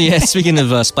 Well, Anthony, speaking of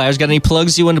splatters, got any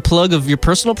plugs you want to plug of your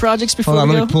personal projects before Hold on,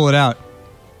 we let go? me pull it out.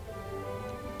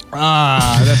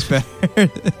 That's better.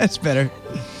 That's better.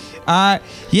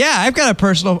 Yeah, I've got a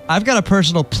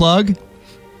personal plug.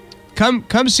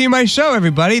 Come see my show,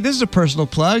 everybody. This is a personal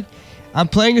plug. I'm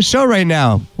playing a show right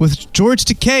now with George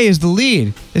Takei as the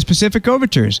lead. It's Pacific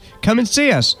Overtures. Come and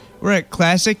see us. We're at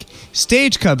Classic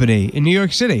Stage Company in New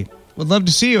York City. Would love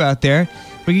to see you out there.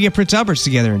 We can get Prince Alberts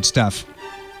together and stuff.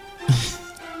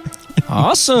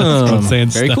 Awesome. saying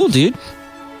Very stuff. cool, dude.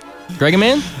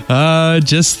 Gregaman?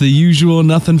 Just the usual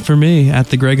nothing for me at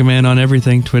the Gregaman on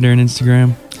everything, Twitter and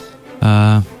Instagram.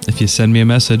 If you send me a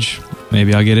message,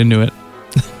 maybe I'll get into it.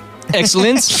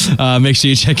 Excellent. Make sure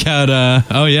you check out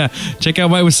check out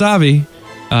White Wasabi.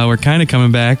 We're kind of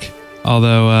coming back,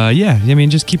 although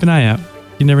just keep an eye out.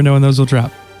 You never know when those will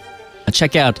drop.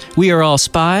 Check out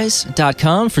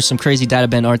weareallspies.com for some crazy data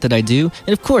band art that I do.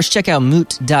 And of course, check out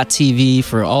moot.tv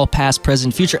for all past,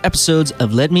 present, future episodes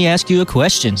of Let Me Ask You a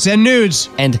Question. Send nudes.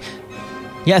 And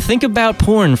yeah, think about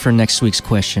porn for next week's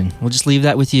question. We'll just leave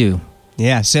that with you.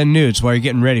 Yeah, send nudes while you're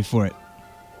getting ready for it.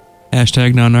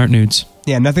 Hashtag non-art nudes.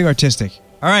 Yeah, nothing artistic.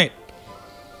 All right.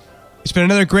 It's been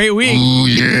another great week. Ooh,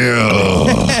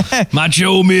 yeah.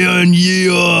 Macho Man,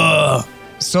 yeah.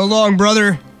 So long,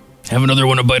 brother. Have another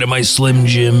one, a bite of my Slim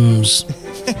Jims.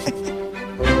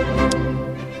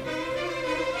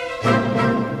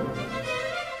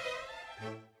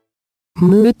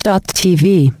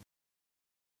 Moot.tv.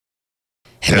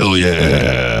 Hell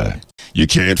yeah. You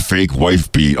can't fake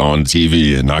wife beat on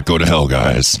TV and not go to hell,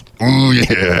 guys. Ooh,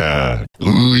 yeah.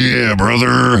 Ooh, yeah,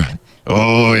 brother.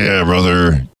 Oh, yeah,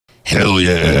 brother. Hell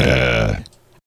yeah.